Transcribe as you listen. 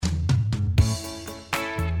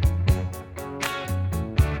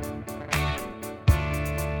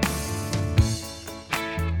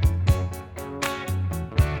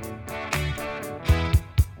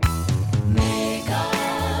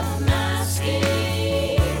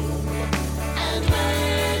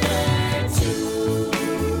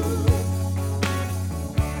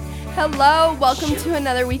Hello, welcome to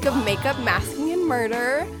another week of Makeup, Masking, and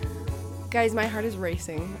Murder. Guys, my heart is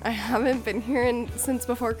racing. I haven't been here since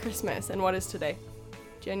before Christmas. And what is today?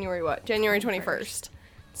 January what? January 21st.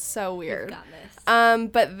 So weird. We've got this.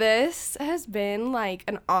 But this has been like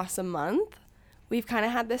an awesome month. We've kind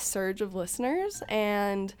of had this surge of listeners,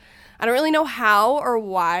 and I don't really know how or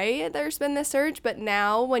why there's been this surge, but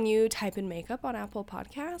now when you type in makeup on Apple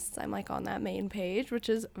Podcasts, I'm like on that main page, which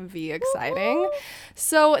is exciting. Woo-hoo.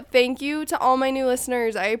 So thank you to all my new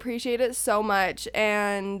listeners. I appreciate it so much.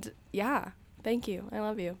 And yeah, thank you. I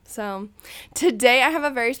love you. So today I have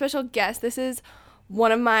a very special guest. This is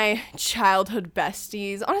one of my childhood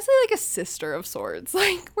besties, honestly like a sister of sorts.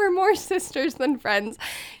 Like we're more sisters than friends.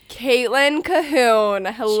 Caitlin Cahoon.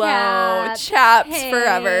 Hello. Chaps hey.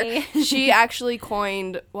 Forever. She actually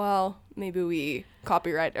coined, well, maybe we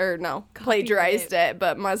plagiarized it,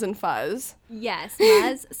 but Muzz and Fuzz. Yes,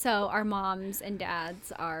 Muzz. So our moms and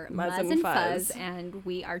dads are Muzz and Fuzz, and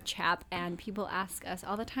we are Chap. And people ask us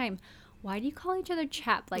all the time, why do you call each other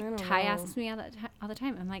Chap? Like Ty asks me all the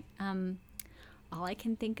time. I'm like, all I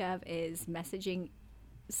can think of is messaging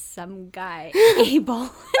some guy, Abel.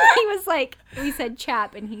 He was like, we said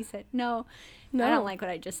Chap, and he said, no, I don't like what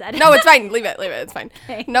I just said. No, it's fine. Leave it. It's fine.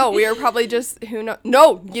 Okay. No, we were probably just,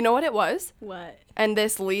 No, you know what it was? What? And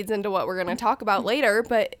this leads into what we're going to talk about later,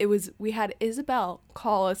 but we had Isabel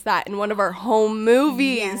call us that in one of our home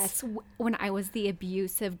movies. Yes, when I was the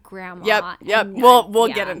abusive grandma. Yep. We'll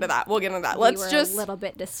get into that. Let's just a little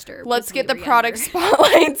bit disturbed. Let's get the product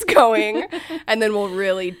spotlights going, and then we'll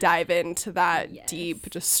really dive into that deep,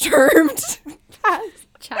 disturbed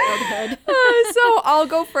childhood. So I'll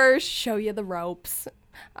go first, show you the ropes.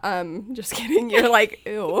 Just kidding. You're like,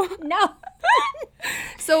 ew. No.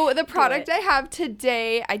 So the product I have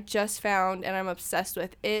today, I just found and I'm obsessed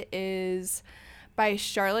with. It is by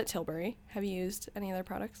Charlotte Tilbury. Have you used any of their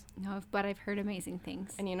products? No, but I've heard amazing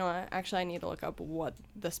things. And you know what? Actually, I need to look up what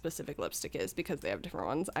the specific lipstick is because they have different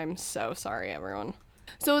ones. I'm so sorry, everyone.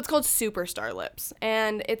 So it's called Superstar Lips,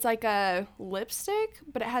 and it's like a lipstick,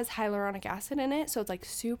 but it has hyaluronic acid in it, so it's like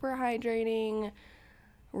super hydrating,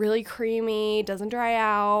 really creamy, doesn't dry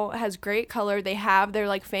out, has great color. They have their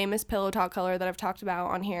like famous pillow talk color that I've talked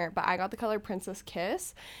about on here, but I got the color Princess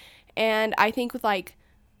Kiss, and I think it'd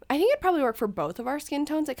probably work for both of our skin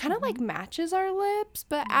tones. It kind of like matches our lips,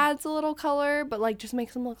 but adds a little color, but like just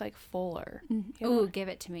makes them look like fuller. Mm-hmm. Ooh, give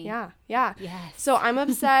it to me. Yeah. Yes. So I'm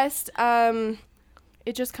obsessed.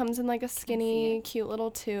 It just comes in like a skinny, cute little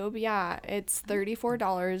tube. Yeah, it's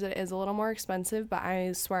 $34. It is a little more expensive, but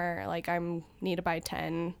I swear, like, I need to buy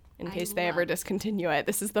 10 in case they ever discontinue it.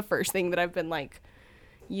 This is the first thing that I've been, like,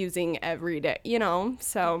 using every day,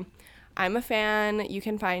 So I'm a fan. You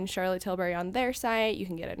can find Charlotte Tilbury on their site. You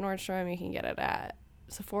can get it at Nordstrom. You can get it at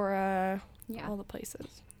Sephora. Yeah. All the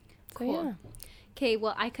places. Cool. So, yeah. Okay,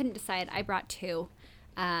 well, I couldn't decide. I brought two.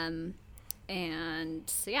 And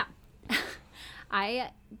so, yeah. I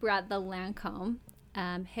brought the Lancome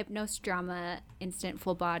Hypnose Drama Instant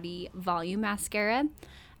Full Body Volume Mascara.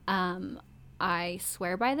 I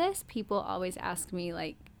swear by this. People always ask me,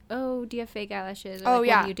 like, oh, do you have fake eyelashes? Or,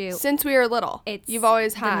 what do you do? Since we were little. You've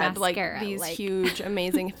always had, mascara, like, these huge,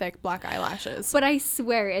 amazing, thick black eyelashes. But I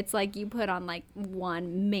swear, it's like you put on, like,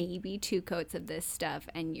 1, maybe 2 coats of this stuff,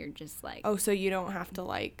 and you're just like... Oh, so you don't have to,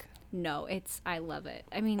 like... No, I love it.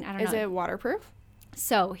 I mean, I don't know. Is it waterproof?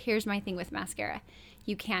 So here's my thing with mascara.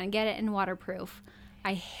 You can get it in waterproof.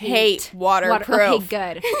 I hate waterproof. Okay,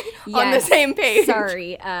 good. Yes, on the same page.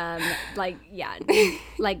 Sorry. Like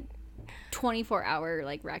 24-hour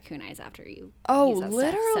like raccoon eyes after you. Oh, use that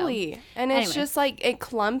literally. Stuff. So, and it's just like it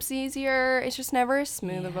clumps easier. It's just never as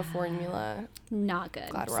smooth of a formula. Not good.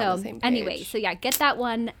 Glad we're on the same page. Anyway, so yeah, get that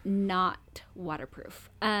one. Not waterproof.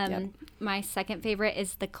 My second favorite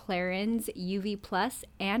is the Clarins UV Plus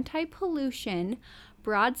Anti-Pollution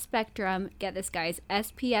Broad Spectrum. Get this, guys.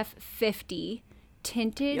 SPF 50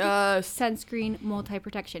 tinted sunscreen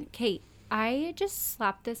multi-protection. Kate, I just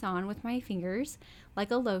slapped this on with my fingers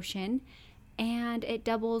like a lotion, and it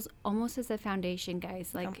doubles almost as a foundation,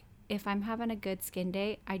 guys. Like, if I'm having a good skin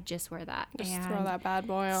day, I just wear that. Just throw that bad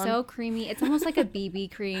boy on. So creamy. It's almost like a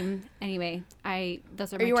BB cream. Anyway, those are my two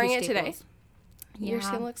staples. Are you wearing it today? Yeah. Your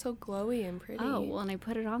skin looks so glowy and pretty. Oh, well, and I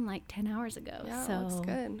put it on like 10 hours ago. Yeah, so it looks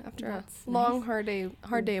good after a nice. long, hard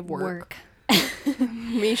day of work.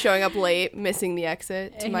 Me showing up late, missing the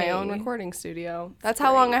exit to my own recording studio. That's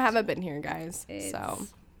how long I haven't been here, guys. It's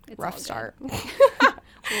rough start. Well,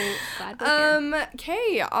 glad we're here.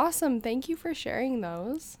 Okay, awesome. Thank you for sharing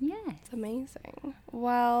those. Yes. It's amazing.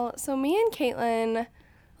 Well, so me and Caitlin,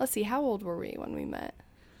 let's see, how old were we when we met?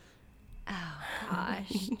 Oh,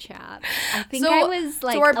 gosh, chap. I think So- I was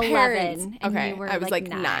like so our 11 parents, and okay, you were I was like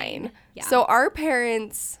 9. Yeah. So our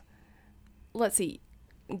parents, let's see,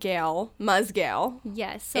 Muzz Gail,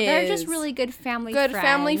 yes. So they're just is really good family good friends.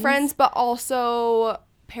 family friends, but also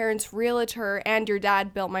parents realtor, and your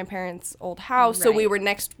dad built my parents' old house. So we Right.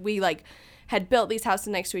 were we like had built these houses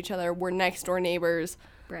next to each other. We're next door neighbors.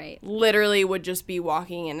 Right. Literally would just be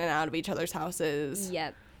walking in and out of each other's houses.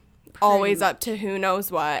 Yep. Always up to who knows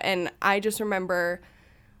what. And I just remember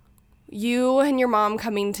you and your mom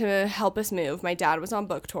coming to help us move. My dad was on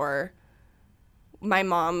book tour. My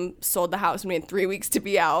mom sold the house and we had 3 weeks to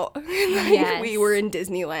be out. Yes. We were in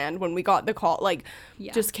Disneyland when we got the call, like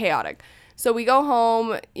Yeah. just chaotic. So we go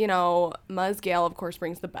home, you know, Muzz Gail, of course,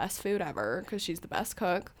 brings the best food ever because she's the best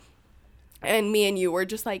cook. And me and you were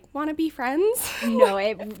just like, want to be friends?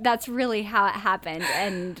 No, that's really how it happened,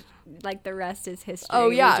 and like the rest is history. Oh,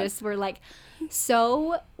 yeah. We just were like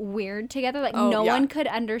so weird together. Like Oh, no yeah. one could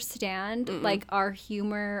understand like our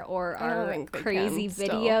humor or I don't our think they crazy can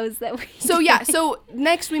still. videos that we So yeah, so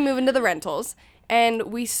next we move into the rentals and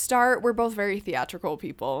we're both very theatrical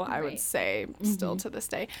people, I would Right. say, still to this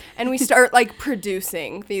day. And we start like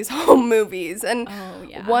producing these home movies. And Oh,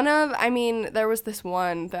 yeah. there was this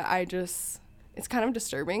one that it's kind of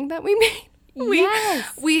disturbing that we made.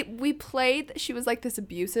 Yes. We played, she was like this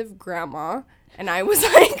abusive grandma and I was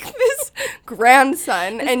like this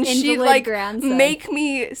grandson, and she invalid like grandson. make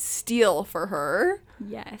me steal for her.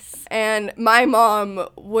 Yes. And my mom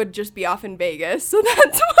would just be off in Vegas, so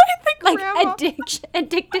that's why the Like grandma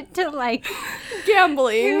addicted to like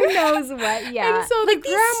gambling. who knows what. Yeah. And so the like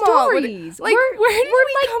these grandma would- stories. like, where did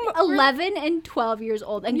we like come- we're- 11 and 12 years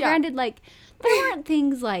old, and Yeah. granted, like there weren't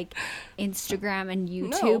things like Instagram and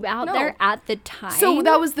YouTube out no. there at the time. So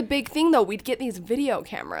that was the big thing, though. We'd get these video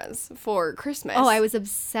cameras for Christmas. Oh, I was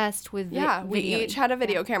obsessed with Yeah, we video. each had a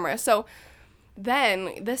video camera. So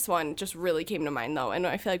then this one just really came to mind, though. And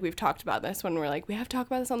I feel like we've talked about this when we're like, we have to talk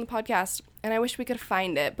about this on the podcast. And I wish we could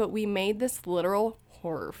find it. But we made this literal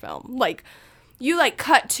horror film. Like, you like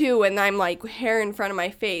cut to and I'm like hair in front of my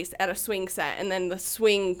face at a swing set. And then the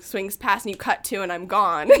swing swings past and you cut to and I'm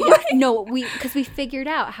gone. No, because we figured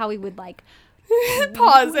out how we would like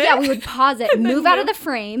Pause it. Yeah, we would pause it, move out of the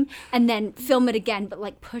frame, and then film it again, but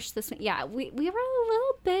like push this. Yeah, we were a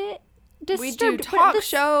little bit disturbed. We do but talk this-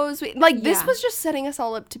 shows. This Yeah. was just setting us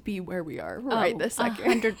all up to be where we are right this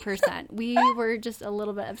second. 100%. We were just a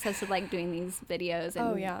little bit obsessed with like doing these videos and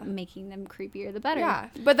Oh, yeah. making them creepier the better. Yeah,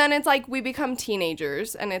 but then it's like we become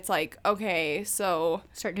teenagers and it's like, okay, so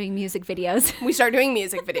Start doing music videos. we start doing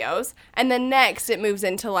music videos and then next it moves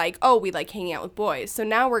into like, oh, we like hanging out with boys. So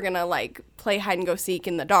now we're going to like play hide and go seek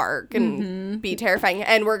in the dark and be terrifying,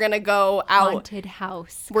 and we're going to go out. Haunted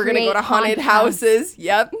house. We're going to go Create to haunted house. houses.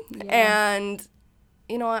 Yep. Yeah. And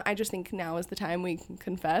you know what? I just think now is the time we can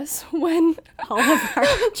confess when All of our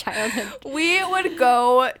childhood. we would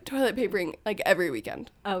go toilet papering like every weekend.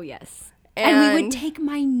 Oh, yes. And we And- would take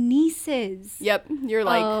my nieces. Yep, you're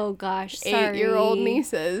like oh, gosh. Sorry. 8-year-old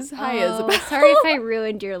nieces. Hi, Oh, Isabel. Sorry if I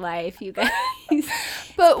ruined your life, you guys.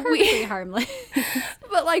 But Perfectly we, harmless.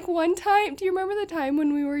 but like one time, do you remember the time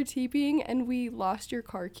when we were TPing and we lost your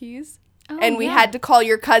car keys? Oh, And we yeah. had to call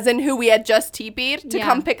your cousin who we had just TP'd to Yeah.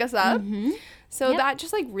 come pick us up. So Yep. that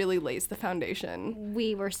just like really lays the foundation.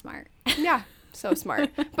 We were smart. Yeah. So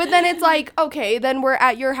smart. But then it's like, okay, then we're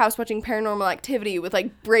at your house watching Paranormal Activity with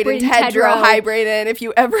like Braden Braden Tedrow. Tedrow. Hi, Braden, if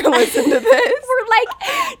you ever listen to this.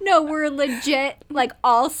 We're legit like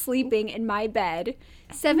all sleeping in my bed,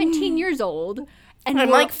 17 years old. And I'm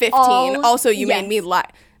we're like 15. all- Also, you Yes. made me lie.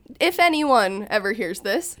 If anyone ever hears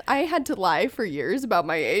this, I had to lie for years about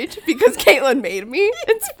my age because Caitlin made me.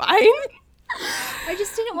 It's fine. I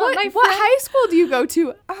just didn't want my What friend. high school do you go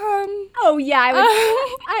to? Oh, yeah.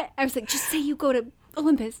 I was like, just say you go to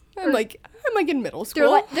Olympus. I'm like in middle They're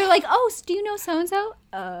school. like, oh, so do you know so-and-so?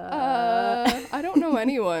 I don't know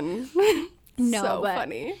anyone. No, so but-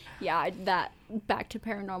 funny. Yeah, that back to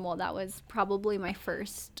paranormal, that was probably my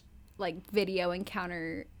first like video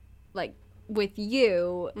encounter like with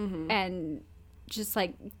you and just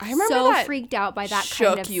like I remember so that freaked out by that Shook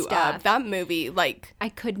kind of you stuff. up. That movie, like, I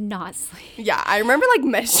could not sleep. yeah, I remember like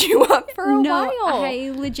messed you up for a No, while.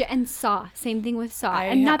 I legit and Saw. Same thing with Saw. I-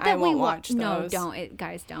 and not I that we won't watch. watch No, those. don't.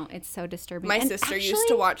 Guys, don't. It's so disturbing. My And sister used actually-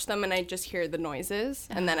 to watch them and I'd just hear the noises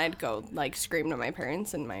and then I'd go like scream to my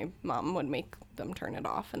parents and my mom would make them turn it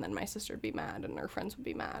off and then my sister would be mad and her friends would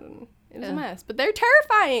be mad and it was a mess. But they're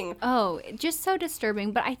terrifying. Oh, just so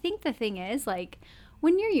disturbing. But I think the thing is, like,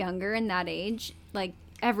 when you're younger in that age, like,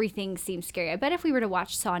 everything seems scary. I bet if we were to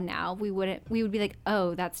watch Saw now, we would be like,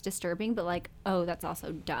 oh, that's disturbing, but like, oh, that's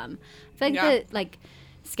also dumb. I feel like Yeah. the like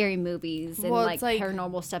scary movies and Well, like it's like-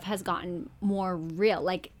 paranormal stuff has gotten more real.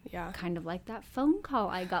 Like, Yeah. kind of like that phone call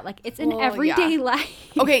I got. Like, it's in Well, everyday yeah.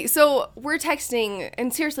 life. Okay, so we're texting,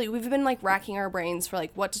 and seriously, we've been like racking our brains for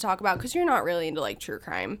like what to talk about because you're not really into like true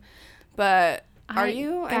crime, but are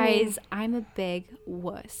you? Guys, I'm a big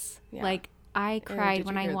wuss. Yeah. Like, I cried did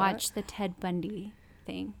when you I hear that? watched the Ted Bundy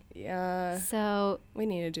thing. Yeah, So, we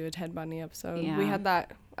need to do a Ted Bundy episode. Yeah. We had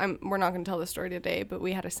that. We're not going to tell the story today, but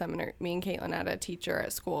we had a seminar. Me and Caitlin had a teacher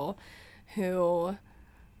at school who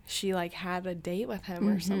she like had a date with him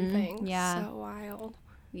or something. yeah. So wild.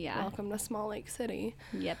 yeah. Welcome to Small Lake City.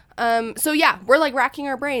 Yep. So yeah, we're like racking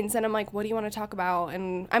our brains, and I'm like, what do you want to talk about?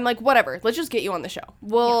 And I'm like, whatever, let's just get you on the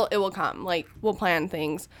show. It will come. Like, we'll plan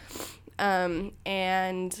things. And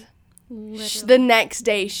the next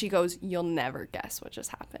day she goes, you'll never guess what just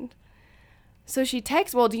happened. So she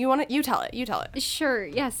texts, well, do you want to, you tell it. Sure.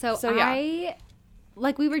 Yeah. So yeah.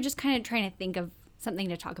 we were just kind of trying to think of something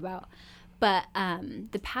to talk about. But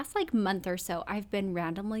the past like month or so, I've been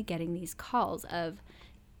randomly getting these calls of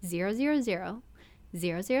 000, 000, 000,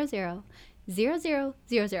 0000.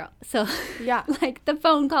 So Yeah. like the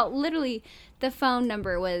phone call, literally the phone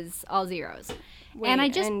number was all zeros. And I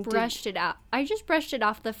just brushed it out. I just brushed it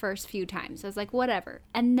off the first few times. I was like, whatever.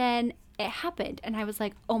 And then it happened. And I was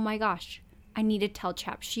like, oh my gosh, I need to tell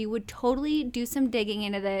Chap. She would totally do some digging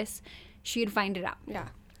into this. She would find it out. Yeah.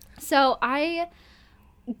 So I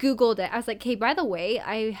Googled it. I was like, hey, by the way,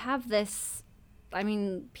 I have this. I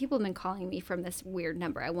mean, people have been calling me from this weird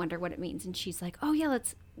number. I wonder what it means. And she's like, oh, yeah,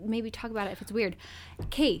 let's maybe talk about it if it's weird.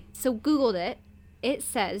 Okay, so Googled it. It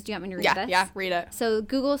says, do you want me to read this? Yeah, read it. So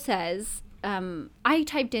Google says, I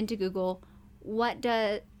typed into Google, why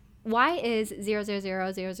is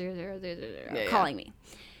 0000000 calling me?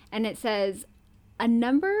 And it says, a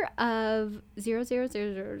number of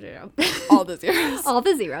 00000 All the zeros. all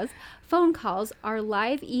the zeros, phone calls are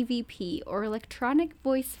live EVP or electronic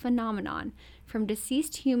voice phenomenon from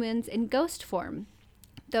deceased humans in ghost form.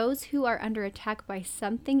 Those who are under attack by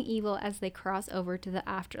something evil as they cross over to the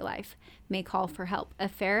afterlife may call for help. A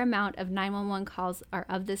fair amount of 911 calls are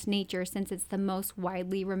of this nature since it's the most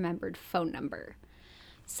widely remembered phone number.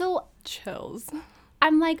 So Chills.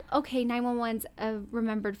 I'm like, okay, 911's a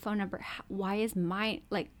remembered phone number. Why is mine,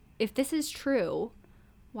 like, if this is true,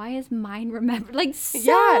 why is mine remembered? Like, so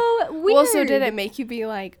weird. Well, so did it make you be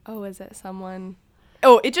like, oh, is it someone?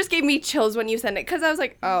 Oh, it just gave me chills when you sent it because I was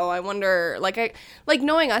like, oh, I wonder. Like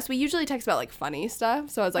knowing us, we usually text about like funny stuff.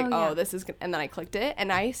 So I was like, yeah. this is, and then I clicked it,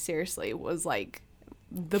 and I seriously was like,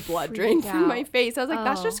 the blood Freaked drained from my out. face. I was like,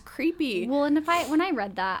 that's Oh. just creepy. Well, and when I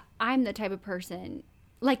read that, I'm the type of person,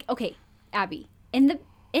 like, okay, Abby, in the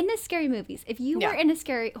scary movies, if you were in a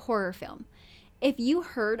scary horror film, if you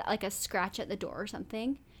heard like a scratch at the door or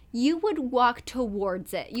something, you would walk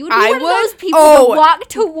towards it. You would be one of those people that walk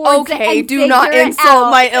towards it. Okay, and do not figure it insult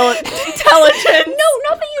out. my intelligence. No,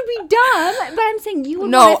 not that you'd be dumb, but I'm saying you would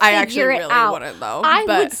No, want to I actually figure it really out. wouldn't, though, I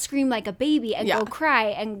but- would scream like a baby and Yeah. go cry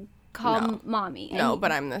and call No. mommy. And No,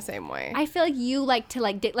 but I'm the same way. I feel like you like to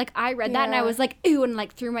like like I read that and I Yeah. was like ew and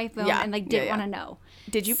like threw my phone Yeah, and like yeah, didn't yeah. want to know.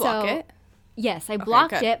 Did you block So- it? Yes, I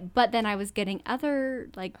blocked good. it, but then I was getting other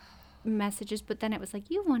like messages, but then it was like,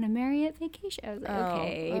 you want to marry at vacation. I was like,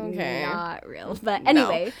 okay, not real. But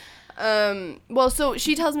anyway. Well, so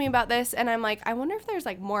she tells me about this, and I'm like, I wonder if there's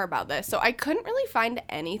like more about this. So I couldn't really find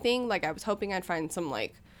anything. Like, I was hoping I'd find some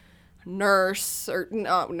like nurse or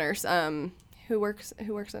not nurse, who works at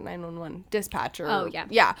 911, dispatcher. Oh, yeah.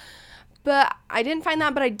 Yeah. But I didn't find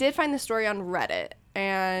that, but I did find the story on Reddit,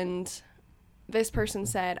 and this person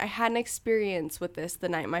said, I had an experience with this the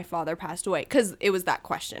night my father passed away. Because it was that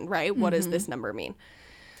question, right? What does this number mean?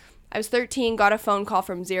 I was 13, got a phone call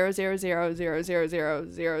from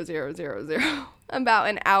 000000000. About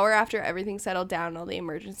an hour after everything settled down and all the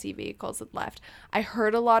emergency vehicles had left. I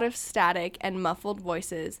heard a lot of static and muffled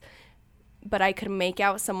voices, but I could make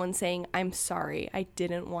out someone saying, I'm sorry, I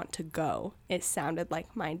didn't want to go. It sounded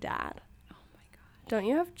like my dad. Oh my God. Don't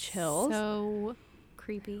you have chills? So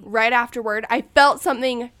creepy. Right afterward, I felt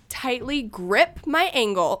something tightly grip my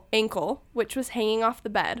ankle, which was hanging off the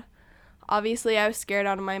bed. Obviously, I was scared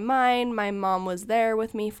out of my mind. My mom was there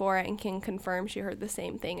with me for it and can confirm she heard the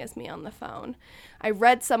same thing as me on the phone. I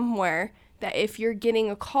read somewhere that if you're getting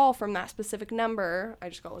a call from that specific number, I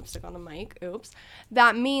just got lipstick on the mic, oops,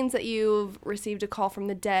 that means that you've received a call from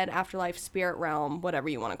the dead, afterlife, spirit realm, whatever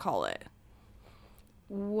you want to call it.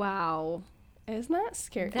 Wow. Isn't that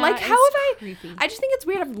scary? That Like, is how have creepy. I just think it's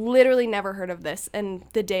weird. I've literally never heard of this, and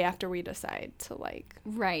the day after we decide to, like...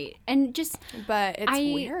 Right. And just... But it's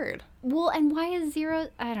weird. Well, and why is 0...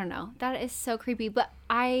 I don't know. That is so creepy. But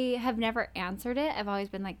I have never answered it. I've always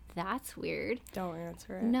been like, that's weird. Don't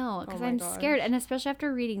answer it. No, because I'm scared. And especially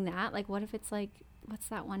after reading that, like, what if it's like... What's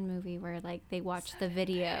that one movie where, like, they watch the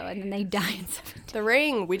video and then they die in 7 days? The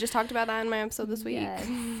Ring. We just talked about that in my episode this week. Yes.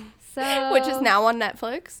 So... Which is now on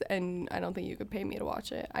Netflix, and I don't think you could pay me to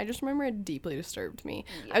watch it. I just remember it deeply disturbed me.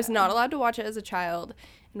 Yeah. I was not allowed to watch it as a child,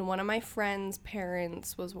 and one of my friend's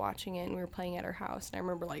parents was watching it, and we were playing at her house, and I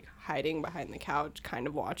remember, like, hiding behind the couch, kind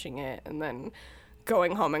of watching it, and then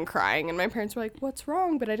going home and crying, and my parents were like, what's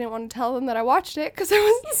wrong? But I didn't want to tell them that I watched it, because I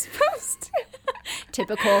wasn't supposed to.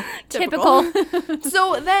 Typical.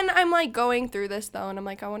 So then I'm, like, going through this, though, and I'm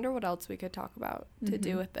like, I wonder what else we could talk about to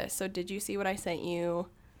do with this. So did you see what I sent you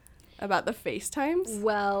about the FaceTimes?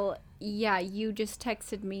 Well, yeah, you just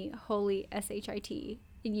texted me, holy SHIT,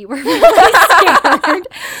 and you were really scared.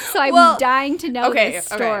 So I'm dying to know this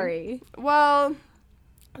story. Okay. Well,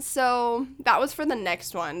 so that was for the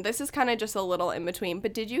next one. This is kind of just a little in between.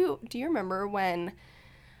 But do you remember when,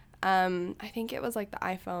 I think it was like the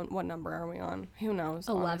iPhone, what number are we on? Who knows?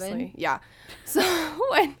 11. Honestly. Yeah. So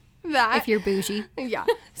when that. If you're bougie. Yeah.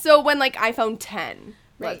 So when like iPhone 10,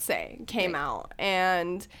 let's say, came out,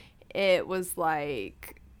 and it was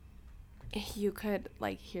like you could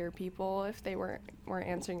like hear people if they weren't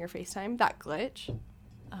answering your FaceTime, that glitch.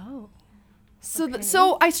 Oh. So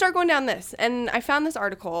so I start going down this, and I found this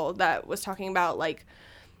article that was talking about like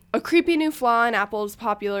a creepy new flaw in Apple's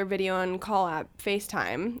popular video and call app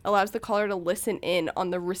FaceTime allows the caller to listen in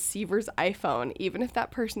on the receiver's iPhone even if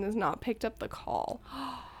that person has not picked up the call.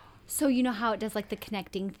 So you know how it does like the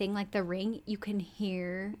connecting thing, like the Ring, you can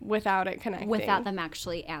hear without it connecting. Without them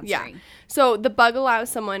actually answering. Yeah. So the bug allows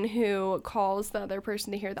someone who calls the other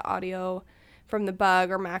person to hear the audio from the bug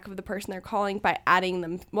or Mac of the person they're calling by adding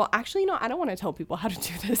them. Well, actually, no, I don't want to tell people how to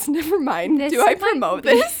do this. Never mind. Do I promote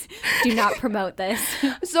this? Do not promote this.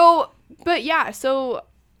 So, but yeah, so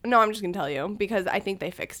no, I'm just going to tell you because I think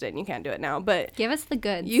they fixed it and you can't do it now. But give us the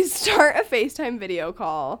goods. You start a FaceTime video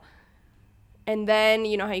call. And then,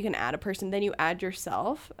 you know how you can add a person, then you add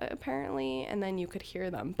yourself, apparently, and then you could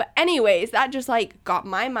hear them. But anyways, that just, like, got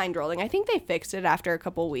my mind rolling. I think they fixed it after a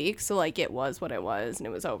couple weeks, so, like, it was what it was, and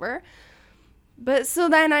it was over. But so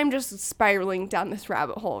then I'm just spiraling down this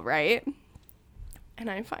rabbit hole, right?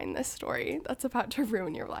 And I find this story that's about to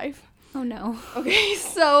ruin your life. Oh, no. Okay,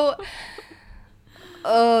 so,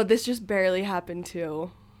 this just barely happened,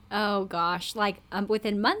 too. Oh, gosh. Like,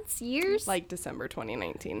 within months, years? Like December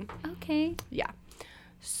 2019. Okay. Yeah.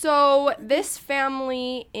 So, this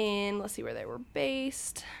family in, let's see where they were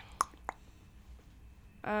based.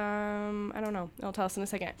 I don't know. I'll tell us in a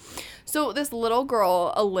second. So, this little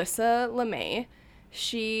girl, Alyssa LeMay,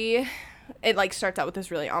 it, like, starts out with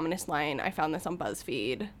this really ominous line. I found this on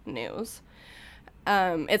BuzzFeed News.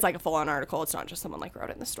 It's like a full-on article. It's not just someone like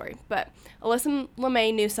wrote it in the story. But Alyssa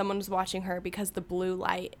LeMay knew someone was watching her because the blue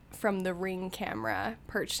light from the Ring camera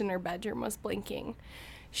perched in her bedroom was blinking.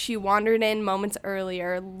 She wandered in moments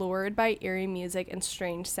earlier, lured by eerie music and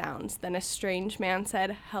strange sounds. Then a strange man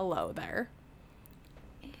said, "Hello there."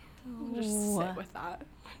 Ew. Just sit with that.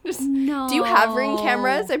 No. Do you have Ring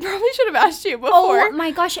cameras? I probably should have asked you before. Oh my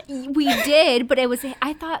gosh, we did, but I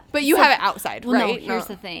thought. But you have it outside, well, right? No, here's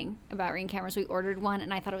the thing about Ring cameras. We ordered one,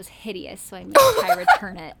 and I thought it was hideous, so I made Ty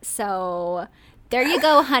return it. So there you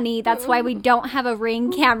go, honey. That's why we don't have a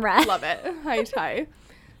Ring camera. Love it. Hi, Ty.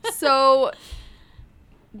 So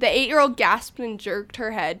the 8-year-old gasped and jerked her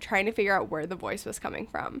head, trying to figure out where the voice was coming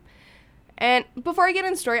from. And before I get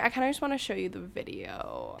in the story, I kind of just want to show you the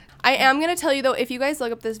video. I am going to tell you, though, if you guys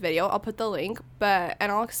look up this video, I'll put the link,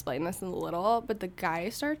 and I'll explain this in a little, but the guy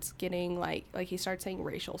starts getting, like he starts saying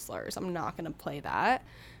racial slurs. I'm not going to play that,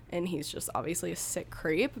 and he's just obviously a sick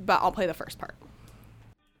creep, but I'll play the first part. Oh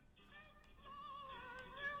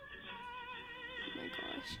my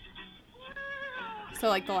gosh. So,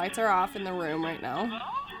 like, the lights are off in the room right now.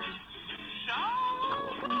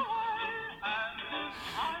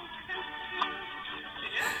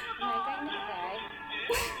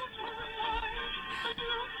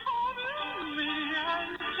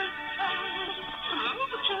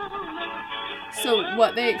 So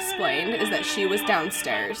what they explained is that she was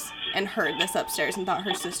downstairs and heard this upstairs and thought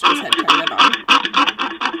her sisters had turned it on. I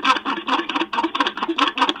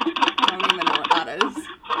don't even know what that is.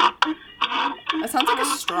 That sounds like a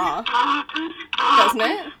straw, doesn't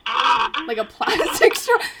it? Like a plastic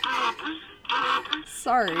straw.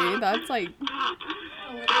 Sorry, that's like...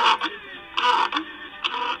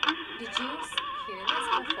 Did you hear this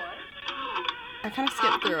before? I kind of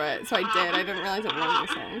skipped through it, so I did. I didn't realize it was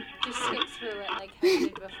the song. Just skip through it like how you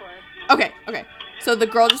did before. Okay. So the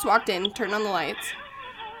girl just walked in, turned on the lights.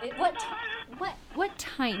 What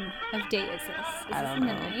time of day is this? I don't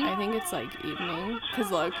know. I think it's like evening.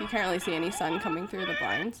 Because look, you can't really see any sun coming through the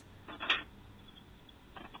blinds.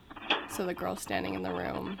 So the girl's standing in the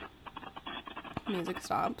room. Music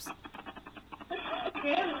stops.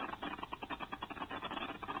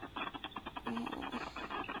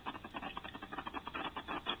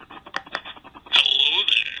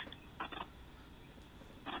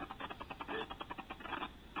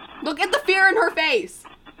 Look at the fear in her face!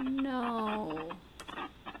 No.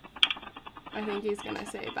 I think he's gonna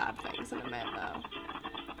say bad things in a minute, though.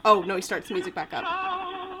 Oh, no, he starts the music back up.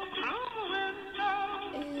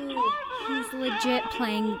 Ew. He's legit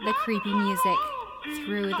playing the creepy music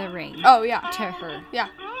through the ring. Oh, yeah. To her. Yeah.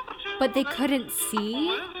 But they couldn't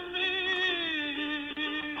see?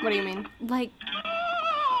 What do you mean? Like...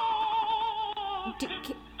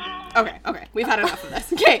 Okay. We've had enough of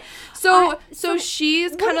this. Okay. So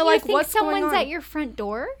she's kind of like, what's going on? Someone's at your front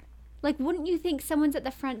door? Like, wouldn't you think someone's at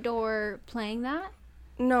the front door playing that?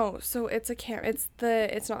 No. So it's a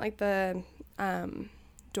it's not like the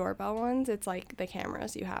doorbell ones. It's like the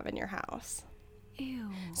cameras you have in your house. Ew.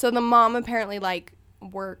 So the mom apparently like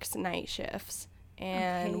works night shifts.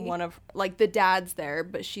 And one of, like, the dad's there,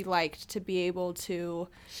 but she liked to be able to...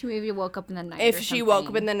 She maybe woke up in the night If she woke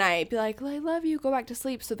up in the night, be like, I love you, go back to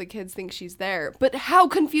sleep, so the kids think she's there. But how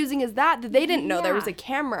confusing is that they didn't know there was a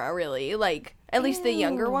camera, really? Like, at least the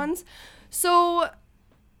younger ones. So,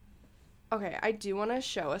 okay, I do want to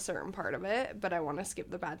show a certain part of it, but I want to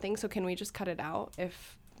skip the bad thing, so can we just cut it out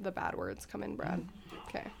if the bad words come in, Brad?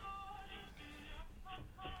 Okay.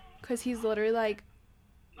 Because he's literally like...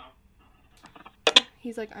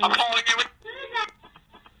 He's like, I'm calling you.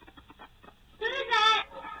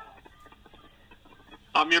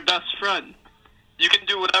 I'm your best friend. You can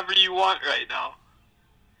do whatever you want right now.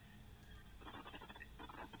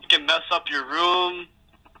 You can mess up your room.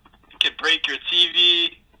 You can break your TV. You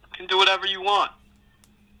can do whatever you want.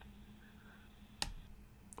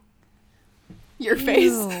 Your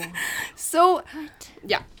face. So, what?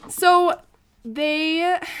 Yeah. So,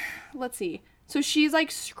 let's see. So she's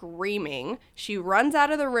like screaming. She runs out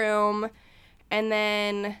of the room, and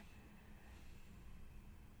then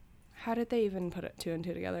how did they even put it 2 and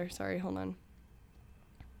 2 together? Sorry, hold on.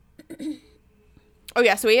 Oh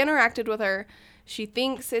yeah, so he interacted with her. She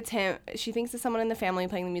thinks it's him. She thinks it's someone in the family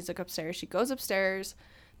playing the music upstairs. She goes upstairs.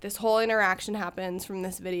 This whole interaction happens from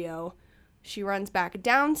this video. She runs back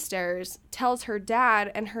downstairs, tells her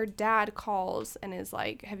dad, and her dad calls and is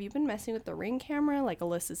like, have you been messing with the Ring camera? Like,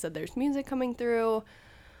 Alyssa said there's music coming through.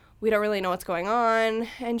 We don't really know what's going on.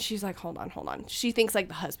 And she's like, hold on. She thinks, like,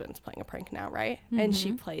 the husband's playing a prank now, right? Mm-hmm. And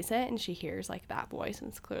she plays it, and she hears, like, that voice, and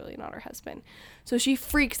it's clearly not her husband. So she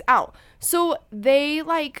freaks out. So they,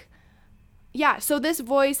 like, yeah, so this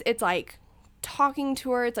voice, it's, like, talking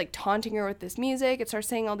to her, it's like taunting her with this music. It starts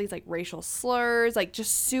saying all these like racial slurs, like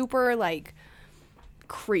just super like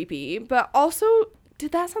creepy. But also,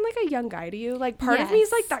 did that sound like a young guy to you? Like part of me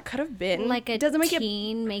is like, that could have been like a doesn't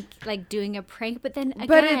teen like doing a prank, but then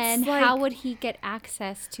again, like, how would he get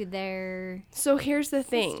access to their So here's the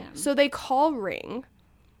thing. system? So they call Ring,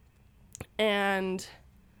 and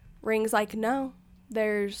Ring's like, no,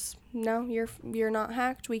 you're not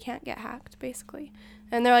hacked. We can't get hacked, basically.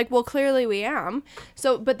 And they're like, well, clearly we am.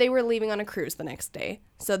 So, but they were leaving on a cruise the next day.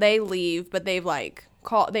 So they leave, but they've like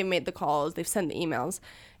they made the calls, they've sent the emails.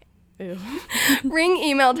 Ew. Ring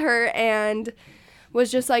emailed her and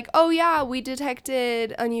was just like, oh yeah, we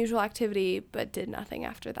detected unusual activity, but did nothing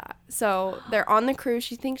after that. So they're on the cruise.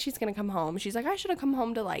 She thinks she's going to come home. She's like, I should have come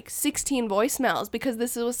home to like 16 voicemails because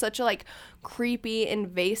this was such a like creepy,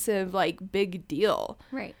 invasive, like big deal.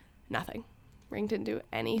 Right. Nothing. Ring didn't do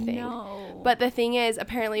anything. No. But the thing is,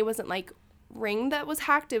 apparently it wasn't like Ring that was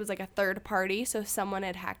hacked. It was like a third party. So someone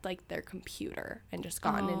had hacked like their computer and just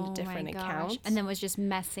gotten into different accounts. And then was just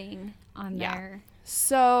messing on there.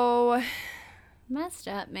 So messed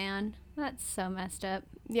up, man. That's so messed up.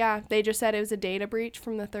 Yeah, they just said it was a data breach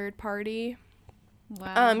from the third party.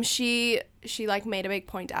 Wow. She like made a big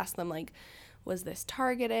point to ask them like, was this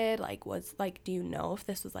targeted? Like, do you know if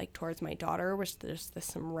this was like towards my daughter? Was this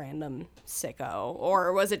some random sicko,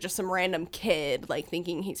 or was it just some random kid like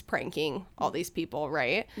thinking he's pranking all these people,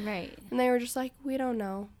 right? Right. And they were just like, we don't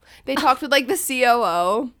know. They talked with like the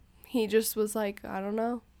COO. He just was like, I don't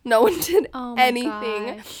know. No one did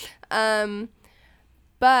anything. Gosh.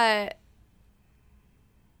 But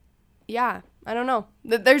yeah, I don't know.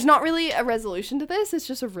 There's not really a resolution to this. It's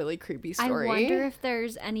just a really creepy story. I wonder if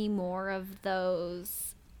there's any more of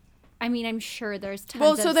those I mean, I'm sure there's tons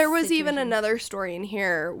Well, of so there was even situations. another story in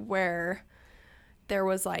here where there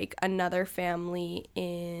was like another family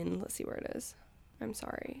in, let's see where it is. I'm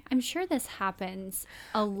sorry. I'm sure this happens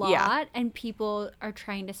a lot, and people are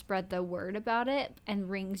trying to spread the word about it, and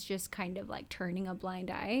Ring's just kind of like turning a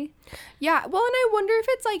blind eye. Yeah, well, and I wonder if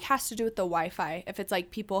it's like has to do with the Wi-Fi. If it's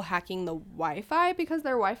like people hacking the Wi-Fi because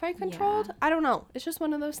they're Wi-Fi controlled. Yeah. I don't know. It's just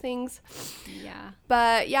one of those things. Yeah.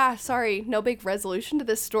 But yeah, sorry, no big resolution to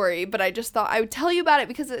this story, but I just thought I would tell you about it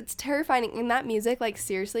because it's terrifying. And that music, like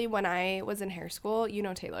seriously, when I was in hair school, you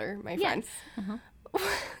know Taylor, my friend. Uh-huh.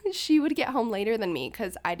 She would get home later than me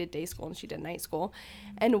because I did day school and she did night school.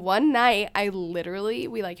 And one night,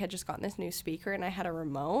 we like had just gotten this new speaker and I had a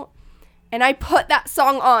remote. And I put that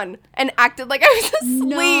song on and acted like I was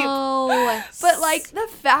asleep. No. But like the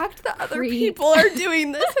fact that other Creep. people are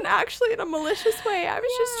doing this and actually in a malicious way, I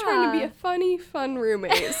was just trying to be Yeah. a funny, fun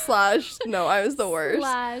roommate / no, I was the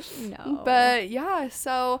worst. No. But yeah,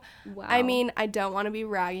 so Wow. I mean, I don't want to be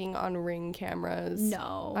ragging on Ring cameras.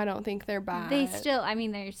 No. I don't think they're bad.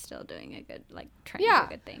 they're still doing a good, like, trying Yeah. to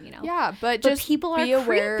do a good thing, you know? Yeah, but But just people be are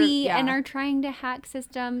aware, creepy and yeah. are trying to hack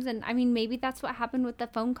systems. And I mean, maybe that's what happened with the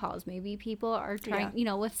phone calls. Maybe people are trying, Yeah. you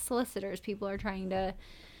know, with solicitors, people are trying to,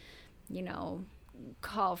 you know,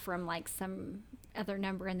 call from like some other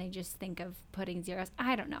number and they just think of putting zeros.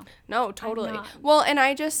 I don't know. No, totally. not- Well, and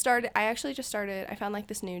I found like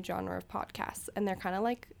this new genre of podcasts and they're kind of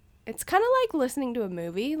like, it's kind of like listening to a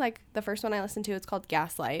movie. Like the first one I listened to, it's called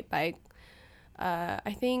Gaslight by, I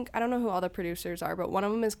don't know who all the producers are, but one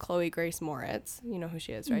of them is Chloe Grace Moritz. You know who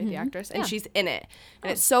she is, right? The actress. And Yeah. she's in it.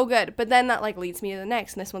 And it's so good. But then that like leads me to the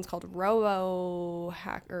next. And this one's called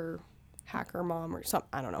Hacker Mom or something.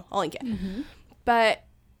 I don't know. I'll link it. But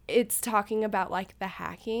it's talking about like the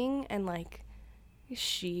hacking and like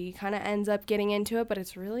she kind of ends up getting into it, but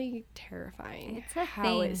it's really terrifying It's a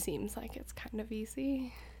how it thing. seems like it's kind of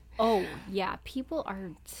easy. Oh, yeah. People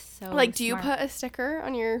are so Like, do you smart. put a sticker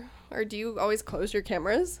on your, or do you always close your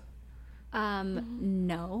cameras?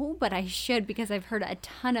 No, but I should because I've heard a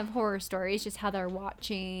ton of horror stories, just how they're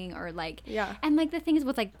watching or like, Yeah. And like the thing is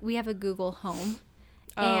with like, we have a Google Home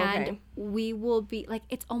Oh, and okay. we will be like,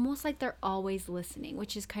 it's almost like they're always listening,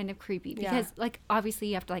 which is kind of creepy because like, obviously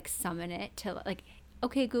you have to like summon it to like,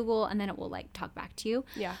 okay, Google, and then it will like talk back to you.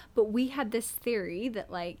 Yeah. But we had this theory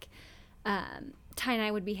that like, Ty and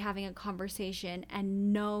I would be having a conversation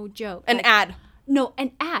and no joke. An like, ad. No,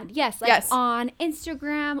 an ad, yes. Like Yes. on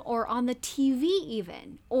Instagram or on the TV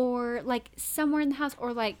even. Or like somewhere in the house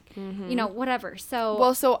or like, you know, whatever. So,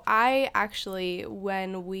 Well, so I actually,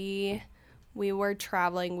 when we were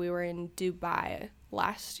traveling, we were in Dubai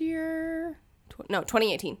last year.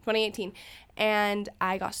 2018. And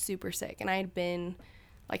I got super sick and I had been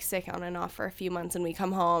like sick on and off for a few months and we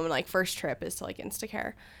come home and like first trip is to like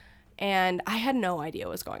Instacare. And I had no idea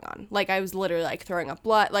what was going on. Like, I was literally, like, throwing up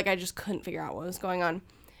blood. Like, I just couldn't figure out what was going on.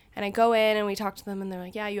 And I go in, and we talk to them, and they're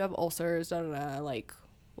like, yeah, you have ulcers, da-da-da. Like,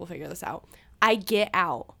 we'll figure this out. I get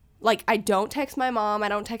out. Like, I don't text my mom. I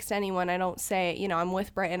don't text anyone. I don't say, you know, I'm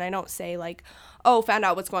with Brighton. I don't say, like, oh, found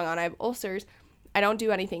out what's going on. I have ulcers. I don't do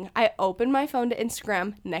anything. I open my phone to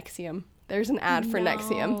Instagram, Nexium. There's an ad for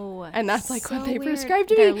Nexium. No. And that's, like, So what they weird. prescribed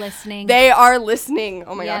to They're me. listening. They are listening.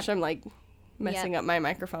 Oh, my Yep. gosh. I'm, like, messing Yep. up my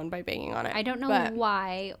microphone by banging on it. I don't know But-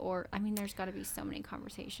 why, or I mean, there's got to be so many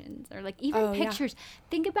conversations, or like even Oh, yeah. pictures.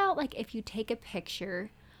 Think about like if you take a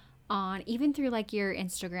picture on even through like your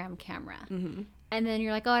Instagram camera, and then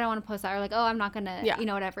you're like, oh, I don't want to post that, or like, oh, I'm not gonna, Yeah. you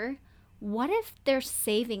know, whatever. What if they're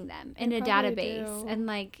saving them in a probably database do. and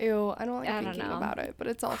like, Ew, I don't like I don't thinking know. about it, but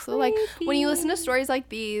it's also like when you listen to stories like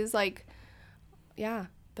these, like, yeah,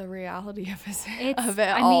 the reality of it,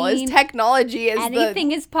 I all is mean, technology. Is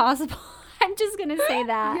anything is possible. I'm just gonna say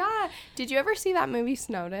that. Yeah. Did you ever see that movie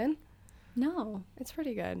Snowden? No. It's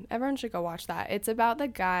pretty good. Everyone should go watch that. It's about the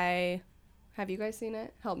guy. Have you guys seen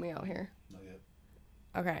it? Help me out here. Not yet.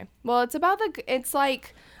 Okay. Well, it's about it's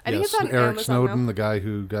like I think Yes, it's on Eric Amazon Snowden, now. the guy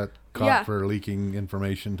who got caught Yeah. for leaking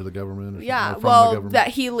information to the government. Or Yeah, something, or from the well, government. that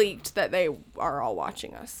he leaked that they are all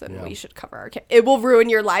watching us, and Yeah. we should cover our. It will ruin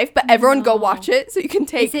your life, but everyone go watch it so you can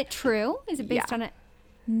take. Is it true? Is it based Yeah. on it?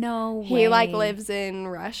 No way. He like lives in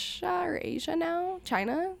Russia or Asia now,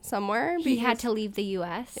 China, somewhere. He had because- to leave the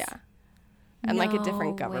U.S. Yeah. And like a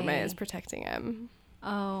different No government way. is protecting him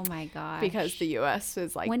Oh my gosh. because the U.S.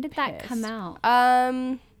 is like. When did that come pissed. out?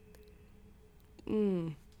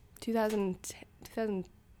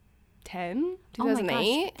 2010, Oh my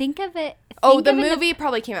 2008. gosh. Think of it. Oh, think the of it in movie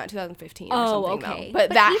probably came out in 2015 or Oh, something okay. though.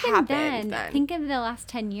 But that even happened then. Think of the last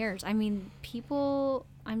 10 years. I mean, people.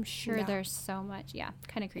 I'm sure Yeah. there's so much. Yeah,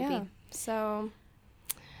 kind of creepy. Yeah. So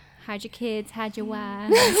Hide your kids, hide your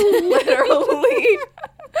wives. Literally.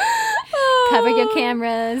 Cover your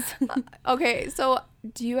cameras. Okay, so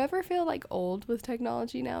do you ever feel like old with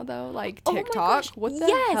technology now though? Like Oh my TikTok? gosh, What the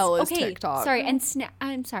yes. hell is Okay, TikTok? Sorry, and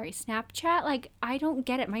I'm sorry, Snapchat. Like I don't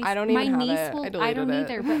get it. I don't even have niece it. will. I I deleted don't it.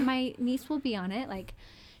 either. But my niece will be on it. Like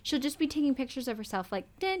she'll just be taking pictures of herself. Like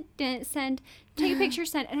send, take a picture,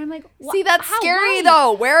 send, and I'm like, See, that's how, scary why?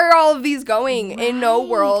 though. Where are all of these going? In no Right.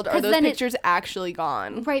 world are 'Cause those then pictures actually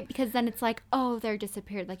gone. Right, because then it's like, oh, they're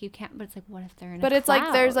disappeared. Like you can't. But it's like, what if they're in? But a it's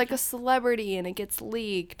like there's cloud? like a celebrity and it gets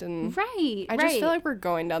leaked and right. I just feel like we're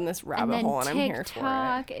going down this and rabbit then hole and I'm here for it.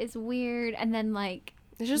 TikTok is weird, and then like.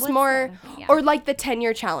 It's just what's more, the other thing? Yeah. or like the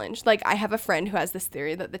 10-year challenge. Like I have a friend who has this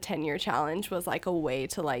theory that the 10-year challenge was like a way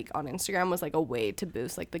to like on Instagram was like a way to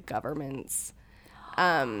boost like the government's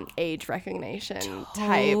age recognition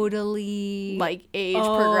type, Totally. like age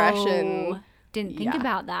progression. Didn't think Yeah.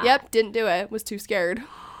 about that. Yep, didn't do it. Was too scared.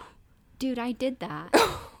 Dude, I did that.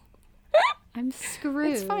 I'm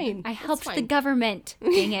screwed. It's fine. I It's helped the fine. government.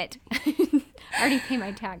 Dang it. I already pay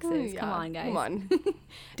my taxes. Come Yeah, on, guys. Come on.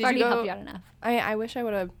 I've already helped you out enough. I wish I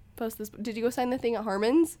would have posted this. Did you go sign the thing at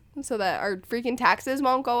Harmon's so that our freaking taxes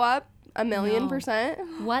won't go up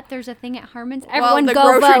 1,000,000%? What? There's a thing at Harmon's? Well, Everyone the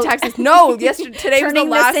go grocery vote. taxes. No, yesterday today was the Turning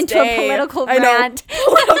this last into a day. political I know. rant.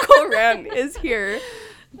 Political rant is here.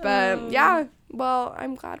 But yeah, well,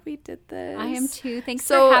 I'm glad we did this. I am too. Thanks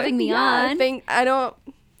So, for having me yeah, on. Thanks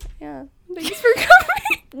for coming.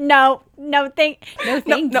 No, thank no,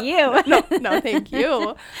 you. No, thank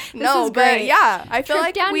you. No, is but great. yeah, I feel Trip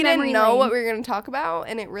like down we didn't memory know lane. what we were going to talk about,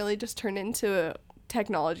 and it really just turned into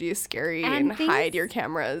technology is scary and things- hide your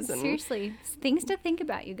cameras. And Seriously, things to think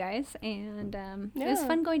about, you guys. And it was Yeah.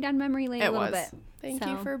 fun going down memory lane It a little was. bit. Thank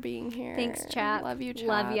you for being here. Thanks, chat. Love you, chat.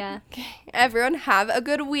 Love ya. Okay. Everyone, have a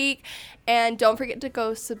good week. And don't forget to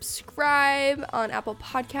go subscribe on Apple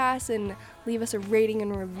Podcasts and leave us a rating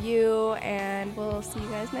and review. And we'll see you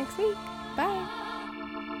guys next week. Bye.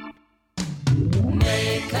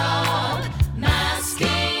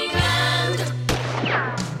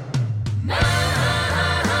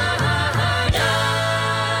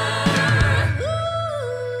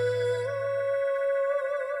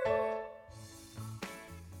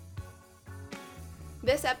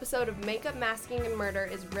 This episode of Makeup, Masking, and Murder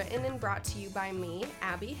is written and brought to you by me,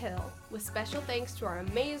 Abby Hill, with special thanks to our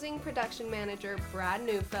amazing production manager, Brad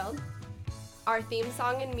Neufeld. Our theme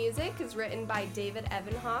song and music is written by David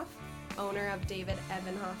Evanhoff, owner of David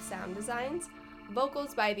Evanhoff Sound Designs.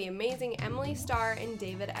 Vocals by the amazing Emily Starr and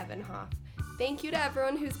David Evanhoff. Thank you to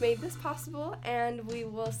everyone who's made this possible, and we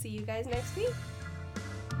will see you guys next week.